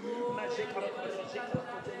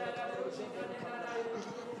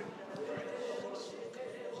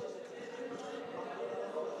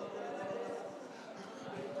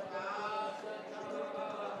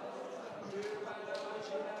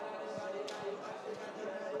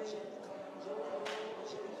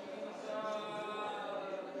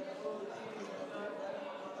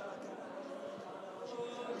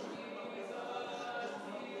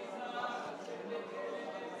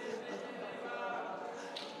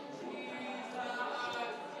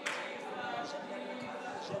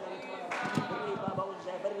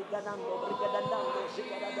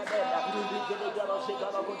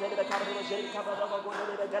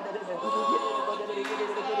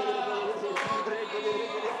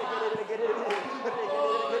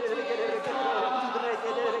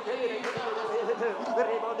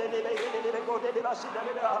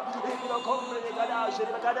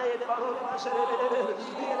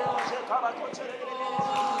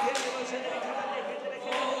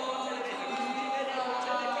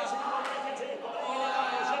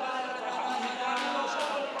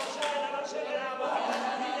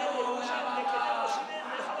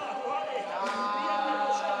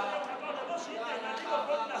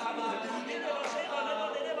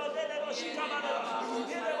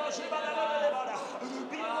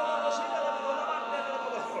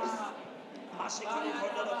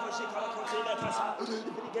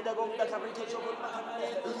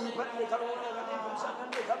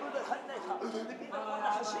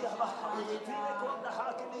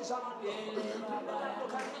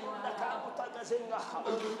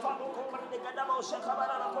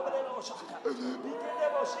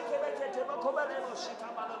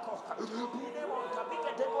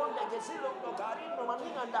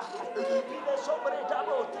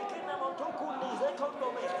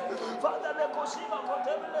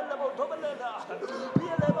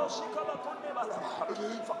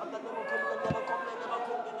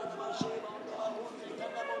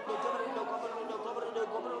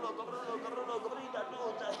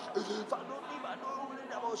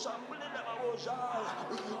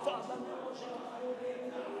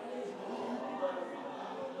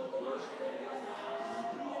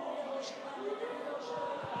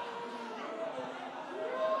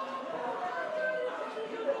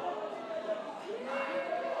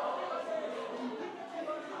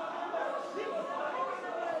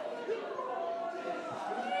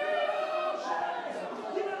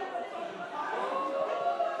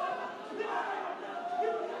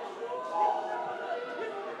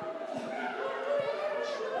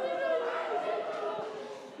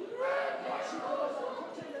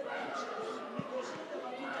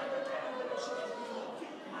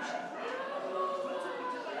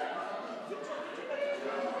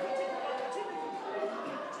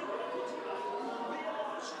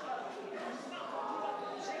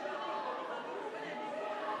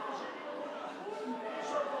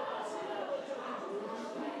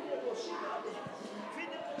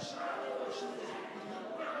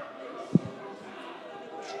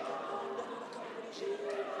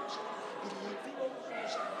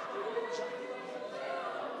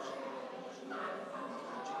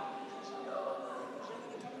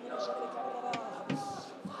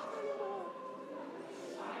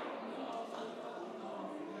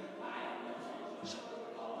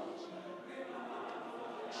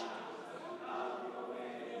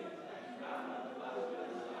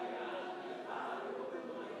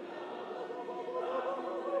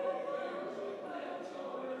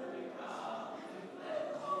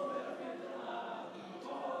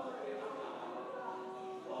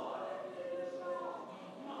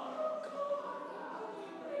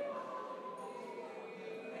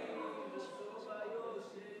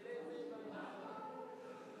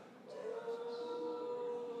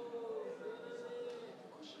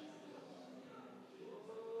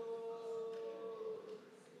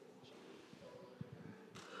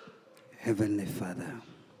 Heavenly Father,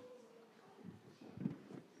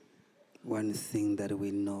 one thing that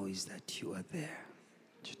we know is that you are there.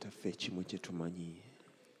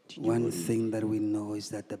 One thing that we know is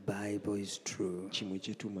that the Bible is true.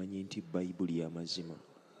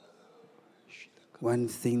 One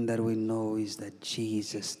thing that we know is that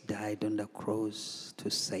Jesus died on the cross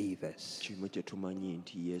to save us.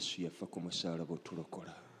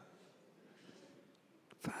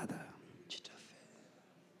 Father,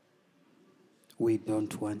 we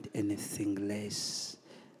don't want anything less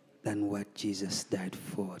than what Jesus died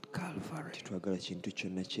for at Calvary.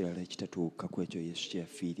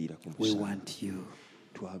 We want you.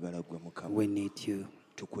 We need you.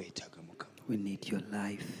 We need your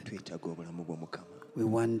life. We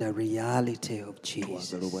want the reality of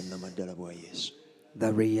Jesus.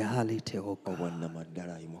 The reality of God.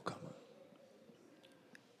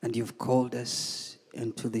 And you've called us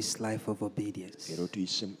into this life of obedience.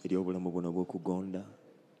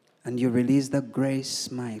 And you release the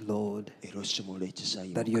grace, my Lord,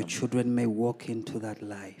 that your children may walk into that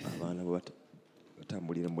life.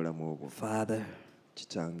 Father,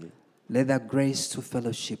 let that grace to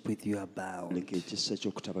fellowship with you abound.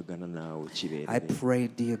 I pray,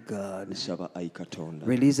 dear God,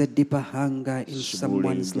 release a deeper hunger in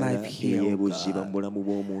someone's life here, oh God,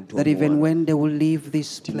 that even when they will leave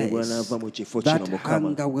this place, that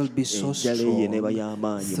hunger will be so strong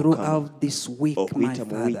throughout this week, my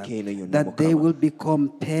Father, that they will be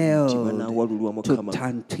compelled to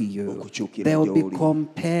turn to you. They will be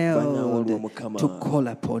compelled to call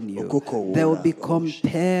upon you. They will be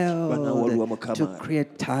compelled to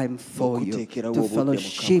create time for you, to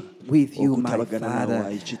fellowship with you, my Father.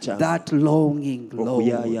 That longing, Lord,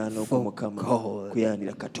 for God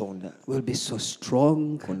will be so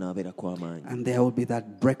strong, and there will be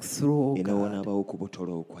that breakthrough, God.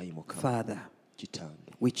 Father,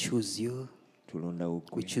 we choose you.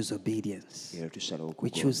 We choose obedience. We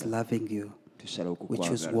choose loving you. We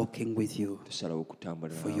choose walking with you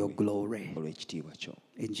for your glory.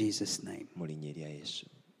 In Jesus' name.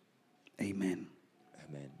 Amen.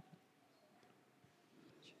 Amen.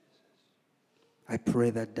 I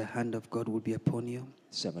pray that the hand of God will be upon you.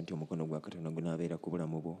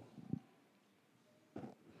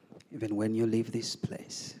 Even when you leave this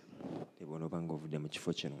place,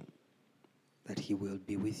 that He will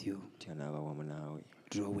be with you,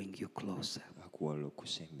 drawing you closer.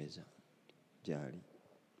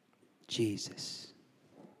 Jesus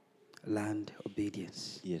learned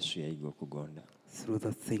obedience through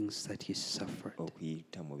the things that He suffered.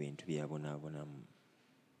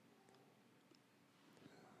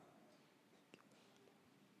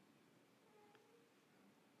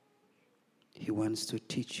 He wants to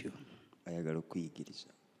teach you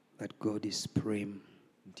that God is supreme.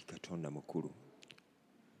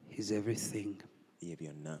 He's everything.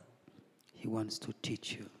 He wants to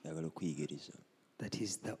teach you that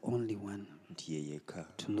He's the only one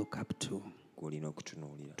to look up to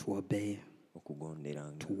obey,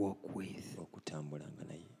 to walk with.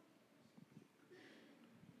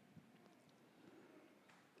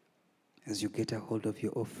 As you get a hold of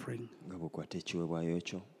your offering,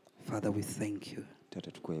 Father, we thank you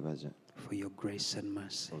for your grace and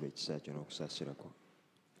mercy.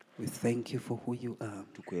 We thank you for who you are.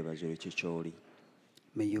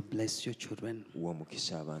 May you bless your children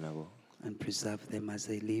and preserve them as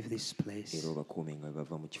they leave this place.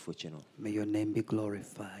 May your name be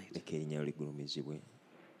glorified.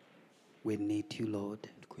 We need you, Lord.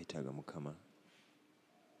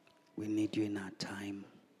 We need you in our time.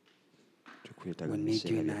 We need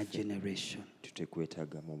you in our generation.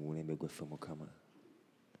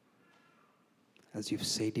 As you've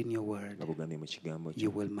said in your word,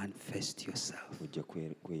 you will manifest yourself.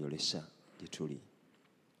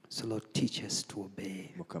 So Lord, teach us to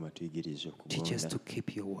obey. Teach us to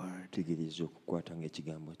keep your word.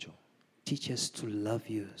 Teach us to love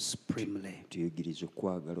you supremely.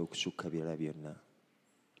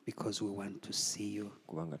 Because we want to see you.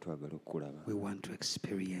 We want to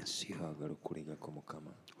experience you.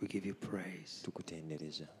 We give you praise.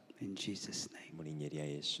 In Jesus' name.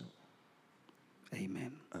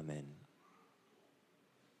 Amen. Amen.